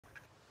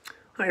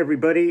Hi,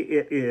 everybody.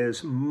 It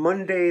is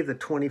Monday, the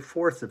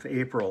 24th of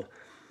April.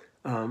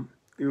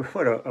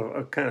 What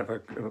a kind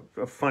of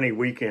a funny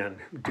weekend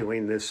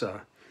doing this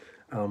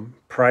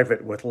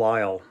private with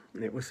Lyle.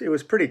 It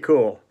was pretty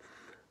cool,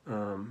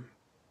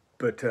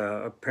 but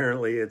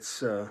apparently it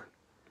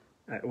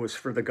was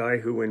for the guy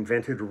who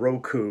invented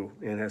Roku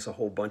and has a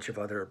whole bunch of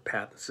other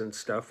patents and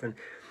stuff. And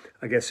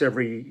I guess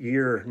every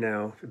year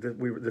now,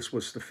 this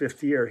was the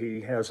fifth year,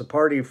 he has a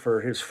party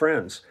for his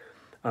friends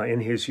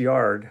in his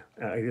yard.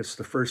 I guess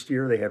the first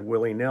year they had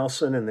Willie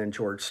Nelson and then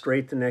George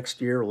Strait the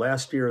next year.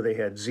 Last year they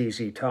had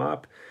ZZ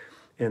Top,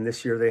 and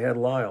this year they had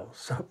Lyle.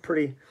 So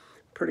pretty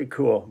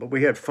cool. But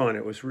we had fun.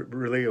 It was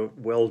really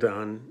well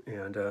done,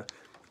 and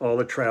all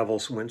the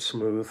travels went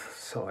smooth,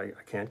 so I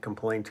can't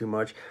complain too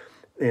much.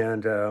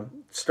 And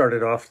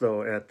started off,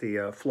 though, at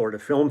the Florida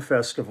Film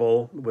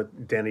Festival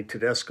with Danny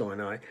Tedesco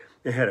and I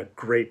had a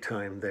great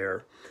time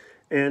there.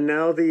 And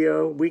now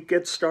the week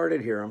gets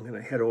started here. I'm going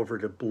to head over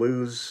to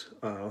Blues,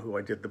 who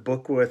I did the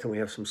book with, and we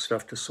have some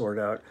stuff to sort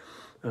out.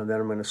 And then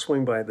I'm going to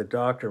swing by the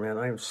doctor. Man,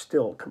 I am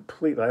still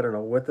completely, I don't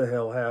know what the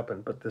hell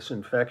happened, but this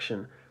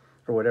infection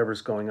or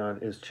whatever's going on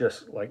is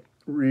just like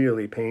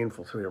really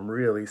painful through here. I'm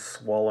really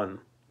swollen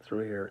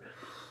through here.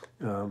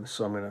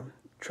 So I'm going to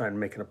try and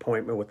make an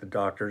appointment with the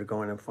doctor to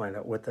go in and find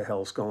out what the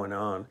hell's going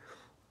on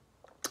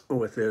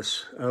with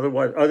this.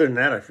 Otherwise, other than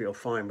that, I feel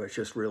fine, but it's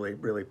just really,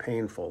 really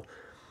painful.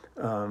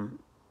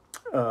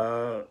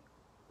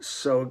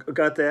 So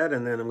got that,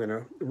 and then I'm going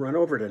to run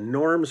over to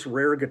Norm's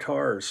Rare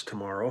Guitars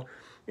tomorrow,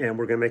 and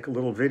we're going to make a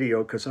little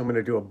video because I'm going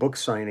to do a book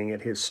signing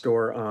at his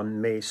store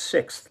on May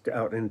 6th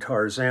out in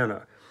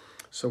Tarzana.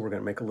 So we're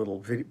going to make a little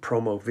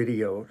promo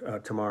video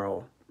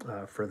tomorrow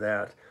for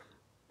that.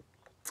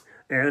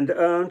 And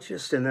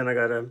then I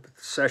got a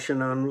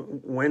session on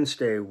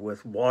Wednesday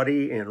with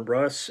Waddy and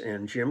Russ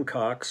and Jim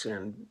Cox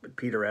and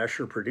Peter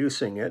Asher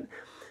producing it.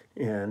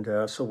 And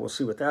so we'll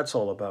see what that's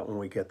all about when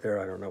we get there.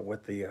 I don't know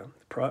what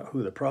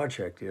who the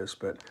project is,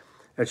 but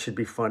that should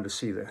be fun to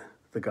see the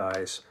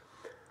guys.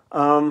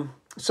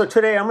 So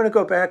today I'm going to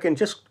go back and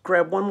just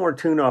grab one more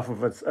tune off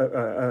of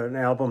an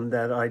album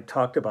that I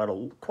talked about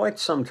quite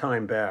some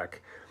time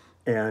back.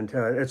 And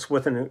it's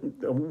with a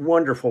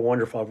wonderful,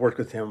 I've worked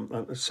with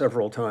him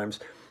several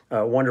times,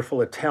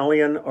 wonderful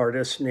Italian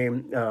artist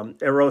named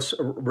Eros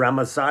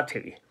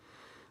Ramazzotti.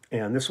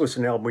 And this was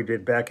an album we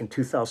did back in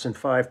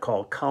 2005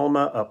 called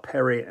Calma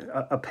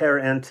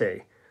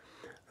Apparente.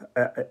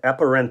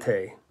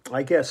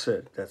 I guess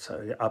that's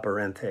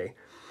Apparente.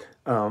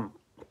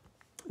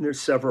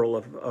 There's several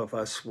of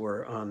us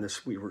were on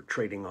this. We were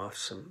trading off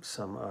some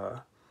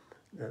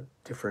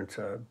different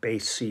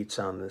bass seats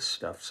on this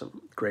stuff.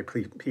 Some great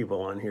people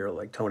on here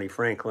like Tony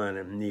Franklin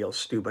and Neil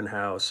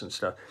Steubenhouse and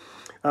stuff.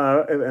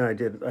 And I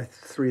did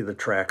 3 of the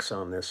tracks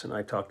on this, and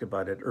I talked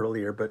about it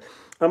earlier. But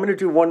I'm going to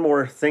do one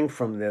more thing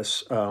from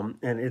this, and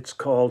it's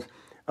called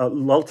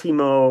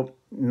L'Ultimo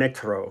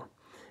Metro.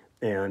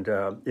 And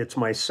it's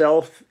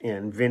myself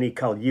and Vinny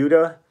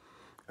Colaiuta,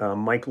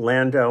 Mike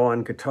Landau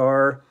on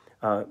guitar,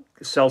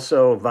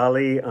 Celso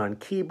Valli on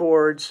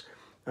keyboards,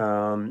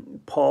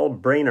 Paul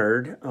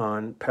Brainerd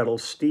on pedal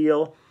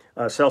steel,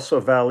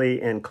 Celso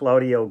Valli and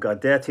Claudio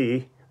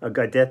Gaudetti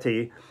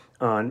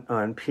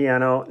on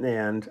piano,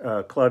 and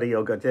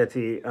Claudio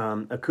Gaudetti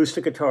on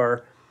acoustic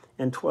guitar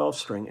and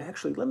 12-string.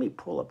 Actually, let me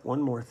pull up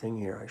one more thing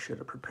here. I should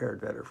have prepared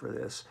better for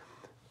this,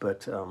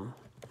 but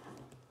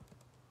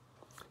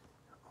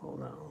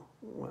hold on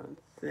one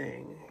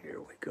thing. Here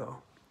we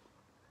go.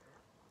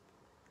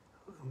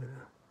 I'm going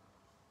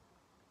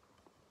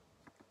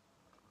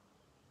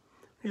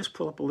to just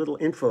pull up a little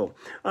info.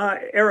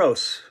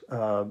 Eros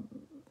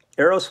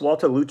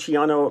Walter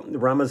Luciano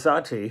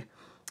Ramazzotti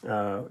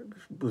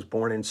was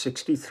born in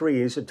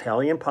 '63. He's an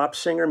Italian pop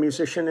singer,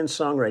 musician, and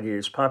songwriter. He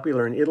is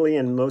popular in Italy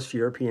and most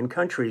European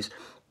countries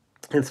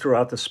and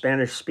throughout the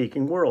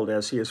Spanish-speaking world,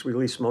 as he has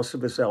released most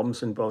of his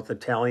albums in both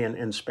Italian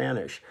and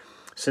Spanish.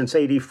 Since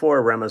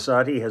 '84,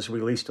 Ramazzotti has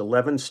released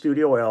 11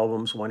 studio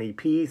albums, 1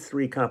 EP,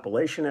 3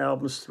 compilation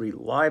albums, 3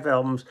 live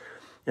albums,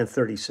 and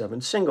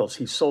 37 singles.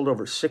 He's sold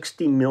over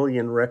 60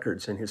 million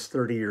records in his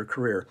 30-year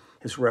career.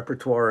 His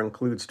repertoire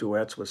includes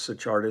duets with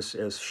such artists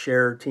as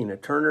Cher, Tina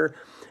Turner,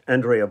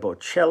 Andrea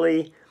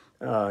Bocelli,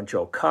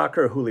 Joe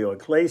Cocker, Julio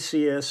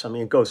Iglesias. I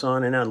mean, it goes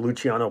on and on.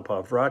 Luciano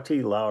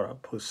Pavarotti, Laura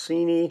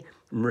Pausini,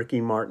 Ricky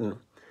Martin.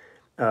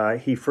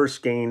 He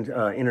first gained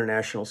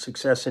international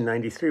success in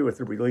 '93 with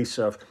the release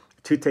of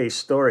Tutte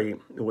Story,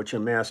 which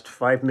amassed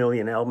 5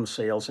 million album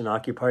sales and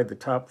occupied the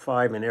top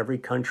 5 in every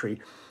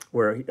country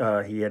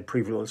where he had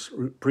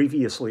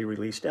previously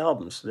released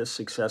albums. This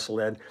success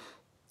led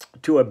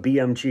to a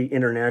BMG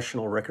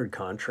international record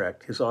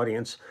contract. His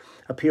audience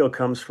appeal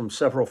comes from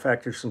several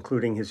factors,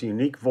 including his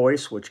unique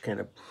voice, which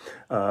can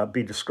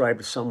be described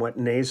as somewhat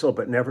nasal,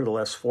 but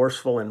nevertheless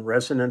forceful and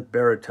resonant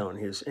baritone,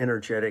 his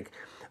energetic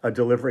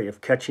delivery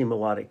of catchy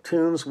melodic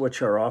tunes,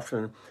 which are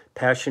often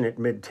passionate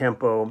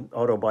mid-tempo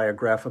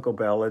autobiographical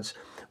ballads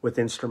with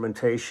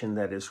instrumentation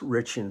that is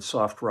rich in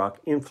soft rock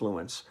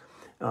influence.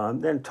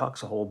 Then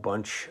talks a whole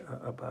bunch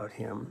about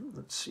him.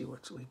 Let's see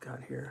what we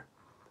got here.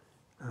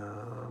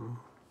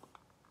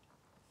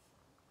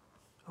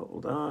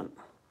 Hold on.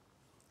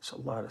 It's a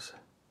lot of...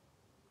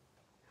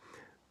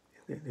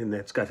 And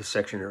that's got a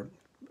section here.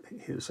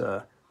 His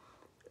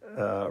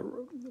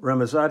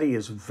Ramazzotti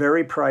is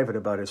very private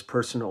about his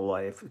personal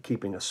life,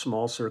 keeping a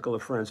small circle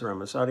of friends.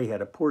 Ramazzotti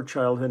had a poor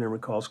childhood and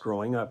recalls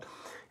growing up.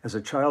 As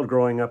a child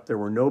growing up, there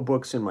were no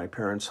books in my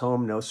parents'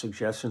 home. No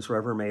suggestions were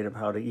ever made of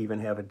how to even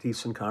have a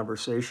decent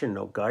conversation.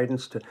 No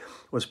guidance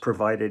was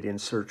provided in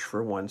search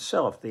for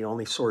oneself. The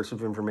only source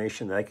of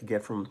information that I could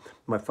get from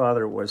my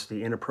father was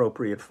the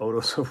inappropriate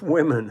photos of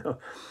women.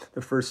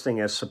 The first thing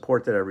as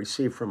support that I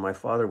received from my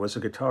father was a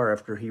guitar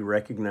after he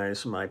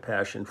recognized my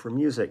passion for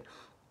music.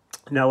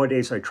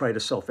 Nowadays, I try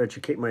to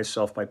self-educate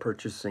myself by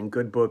purchasing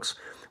good books,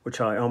 which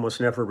I almost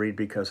never read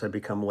because I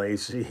become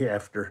lazy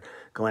after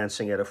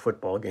glancing at a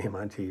football game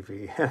on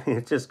TV.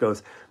 It just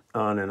goes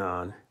on and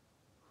on.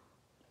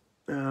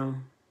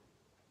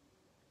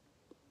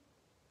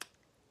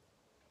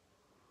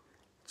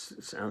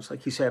 It sounds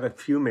like he's had a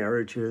few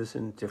marriages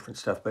and different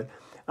stuff, but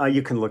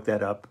you can look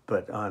that up,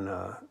 but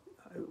on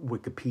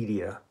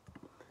Wikipedia.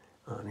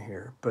 On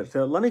here. But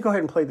let me go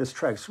ahead and play this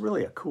track. It's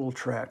really a cool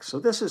track. So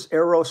this is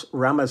Eros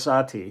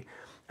Ramazzotti,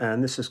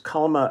 and this is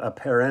Calma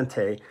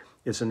Apparente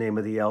is the name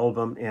of the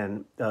album,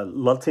 and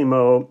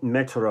L'ultimo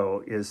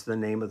metro is the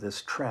name of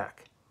this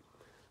track.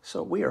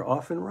 So we are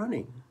off and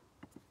running.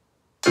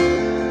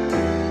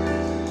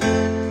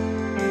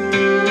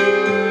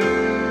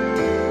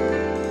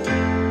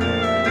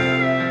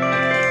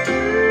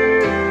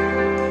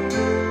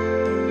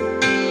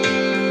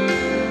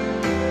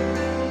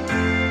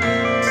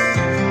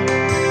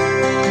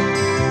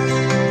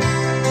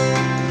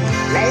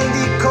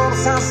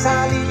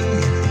 Salì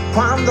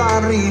quando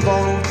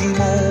arrivò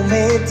l'ultimo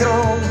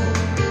metro,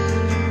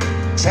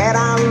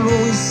 c'era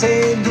lui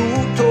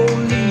seduto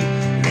lì,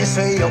 nei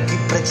suoi occhi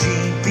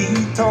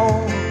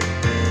precipitò,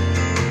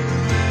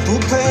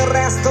 tutto il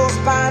resto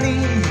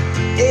sparì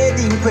ed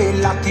in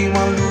quell'attimo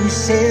a lui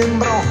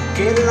sembrò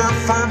che la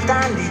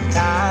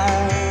fatalità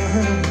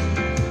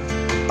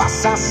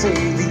passasse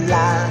di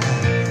là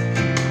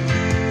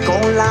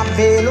con la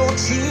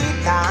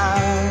velocità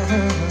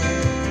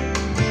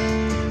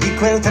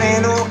quel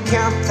treno che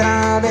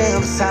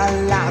attraversa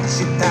la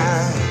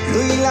città.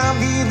 Lui la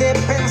vide e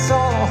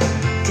pensò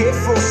che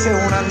fosse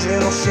un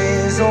angelo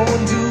sceso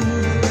giù,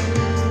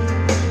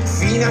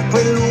 fino a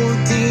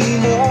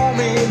quell'ultimo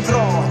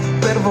metro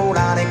per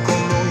volare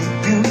con lui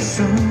più in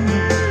su.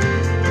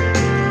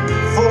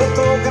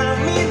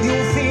 Fotogrammi di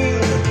un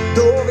film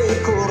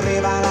dove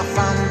correva la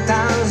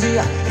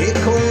fantasia e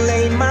con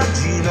lei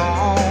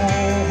immaginò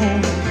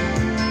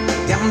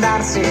di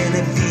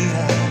andarsene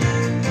via.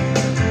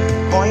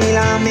 Poi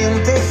la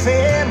mente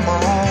fermò,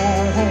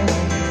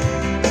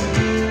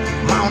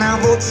 ma una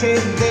voce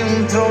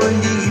dentro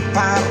gli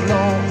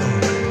parlò.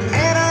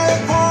 Era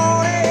il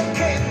cuore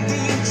che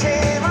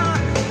diceva: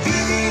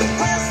 vivi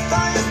questo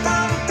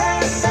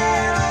istante se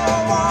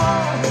lo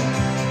vuoi,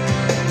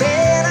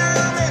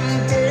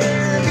 veramente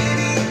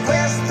vivi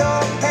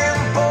questo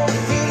tempo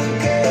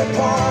finché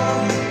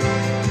puoi.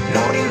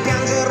 Non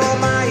rimpiangerò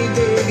mai,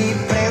 devi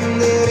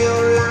prendere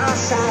o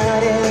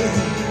lasciare,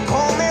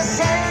 come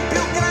se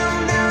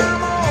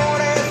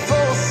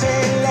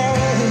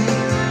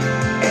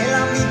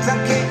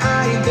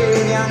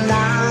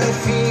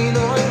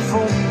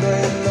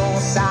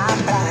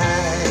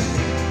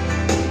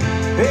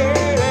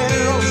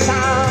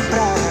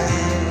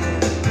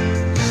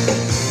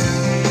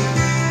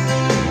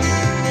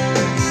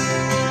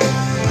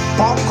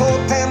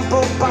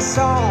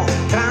passò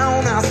tra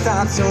una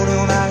stazione e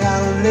una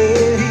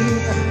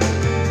galleria,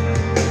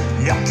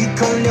 gli occhi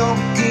con gli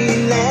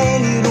occhi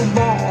lei li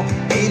rubò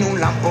e in un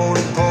lampo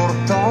li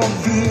portò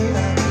via.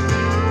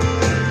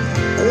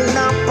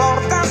 Una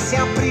porta si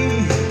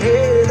aprì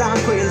e da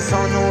quel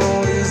sonno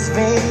lo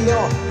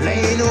risvegliò.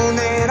 Lei non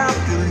era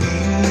più lì,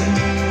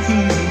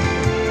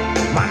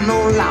 ma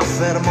non la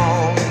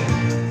fermò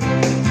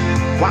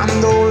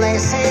quando lei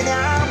se ne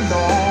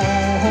andò.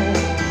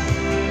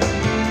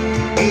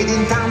 Ed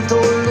intanto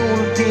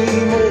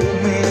l'ultimo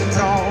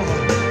metro,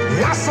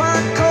 la sua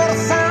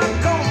corsa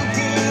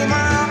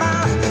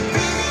continuava.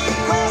 Vivi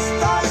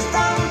questo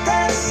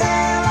istante se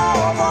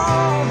lo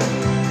vuoi,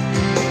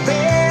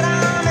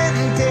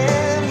 veramente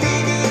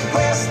vivi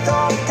questo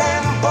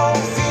tempo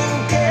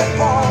finché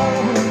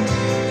puoi.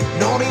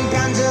 Non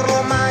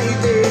rimpiangerlo mai,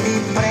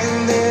 devi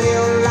prendere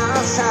o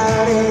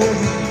lasciare,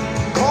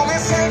 come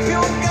se il più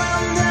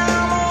grande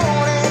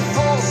amore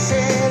fosse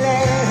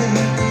lei.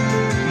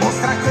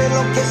 Mostra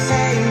quello che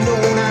sei in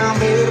una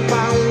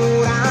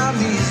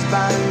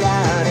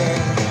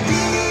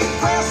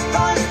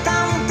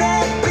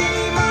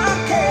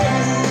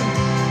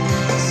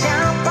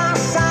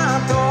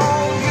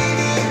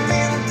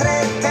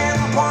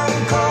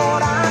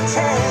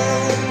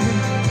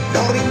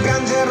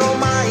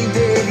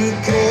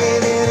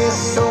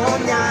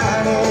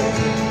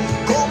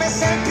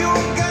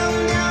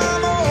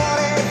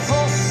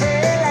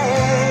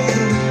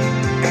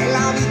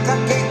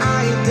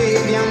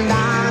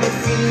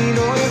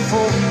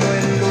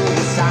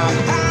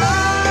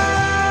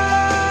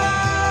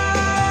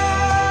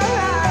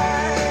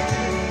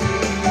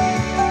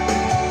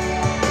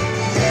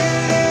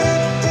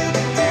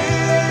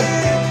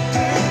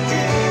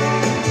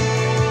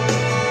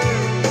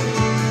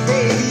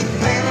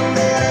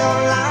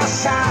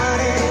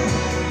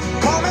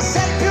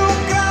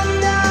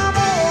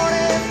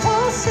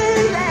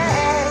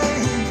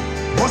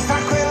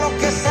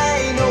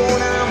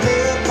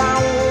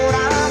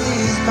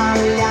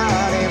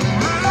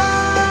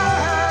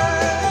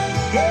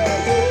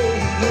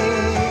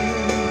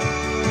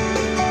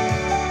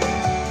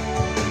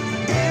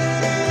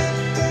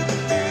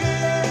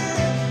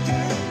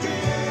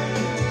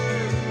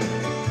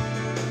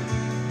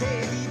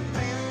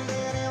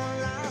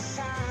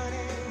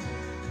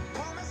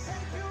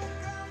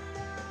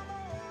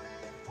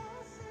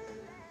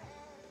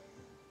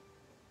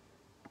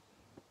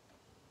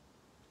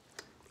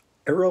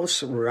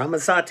Eros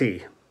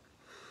Ramazzotti.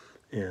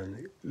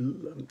 And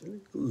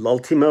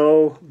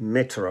L'ultimo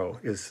metro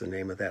is the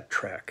name of that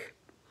track.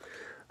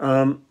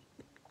 I've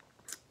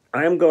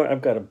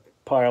got a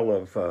pile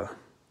of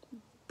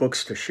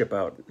books to ship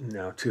out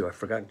now too.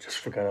 Just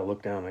forgot to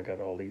look down. I got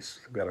all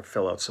these. I've got to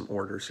fill out some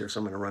orders here, so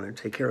I'm going to run and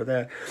take care of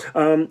that.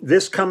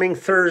 This coming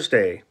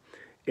Thursday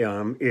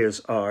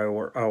is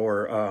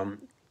our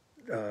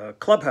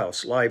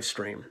Clubhouse live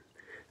stream.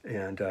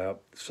 And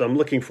so I'm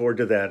looking forward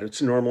to that.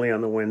 It's normally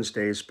on the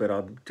Wednesdays, but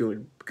I'm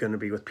going to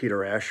be with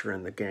Peter Asher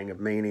and the Gang of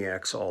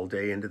Maniacs all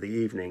day into the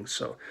evening.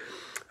 So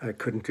I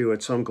couldn't do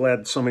it. So I'm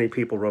glad so many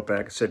people wrote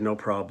back and said, no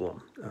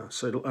problem.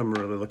 So I'm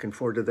really looking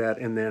forward to that.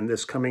 And then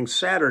this coming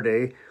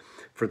Saturday,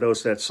 for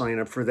those that sign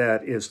up for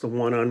that, is the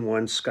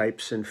one-on-one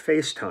Skypes and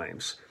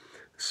FaceTimes.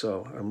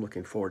 So I'm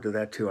looking forward to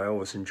that too. I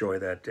always enjoy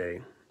that day.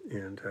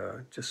 And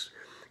just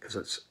because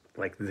it's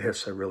like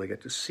this, I really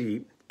get to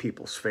see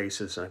people's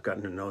faces. I've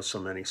gotten to know so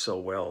many so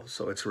well,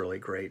 so it's really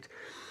great.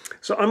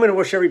 So I'm going to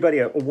wish everybody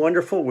a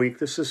wonderful week.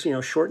 This is,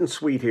 short and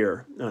sweet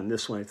here on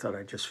this one. I thought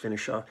I'd just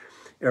finish off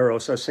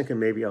Eros. I was thinking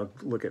maybe I'll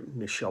look at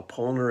Michelle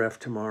Polnareff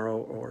tomorrow,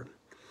 or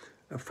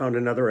I found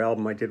another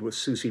album I did with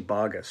Susie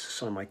Boggess,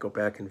 so I might go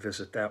back and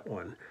visit that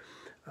one.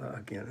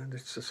 Again,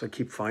 it's just I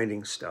keep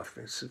finding stuff.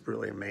 It's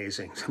really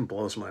amazing. It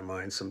blows my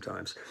mind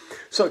sometimes.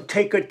 So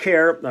take good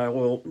care. I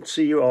will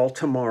see you all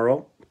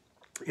tomorrow.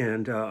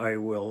 And I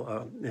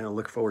will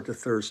look forward to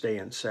Thursday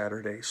and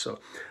Saturday. So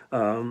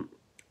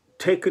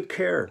take good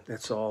care.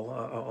 That's all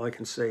I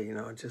can say.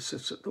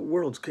 The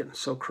world's getting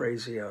so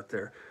crazy out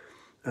there.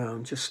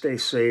 Just stay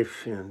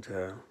safe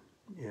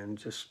and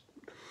just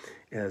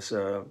as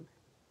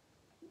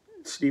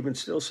Stephen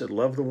Still said,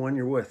 love the one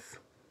you're with.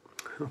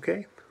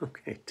 Okay.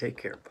 Take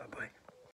care. Bye-bye.